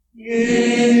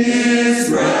In His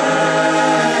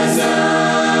presence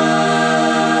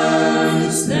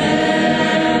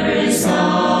there is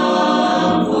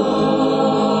comfort.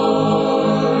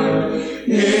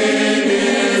 In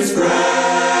His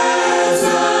presence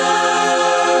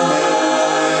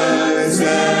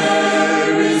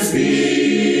there is peace.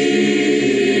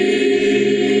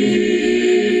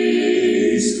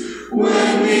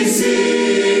 When we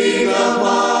sing the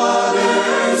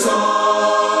Father's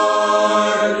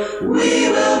heart, we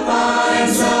will find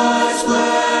such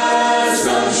blessed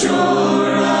assurance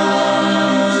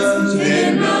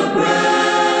in the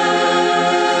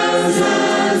presence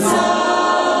of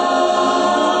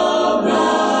the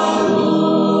Lord.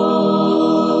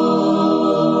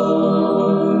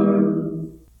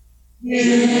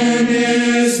 In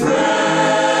His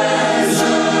presence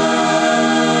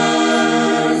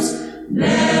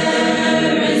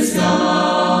there is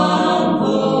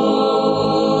comfort.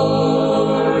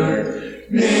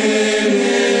 In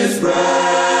His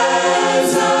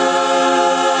presence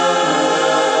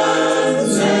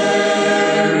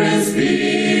there is peace.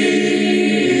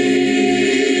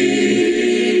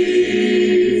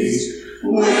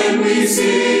 When we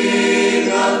sing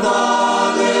the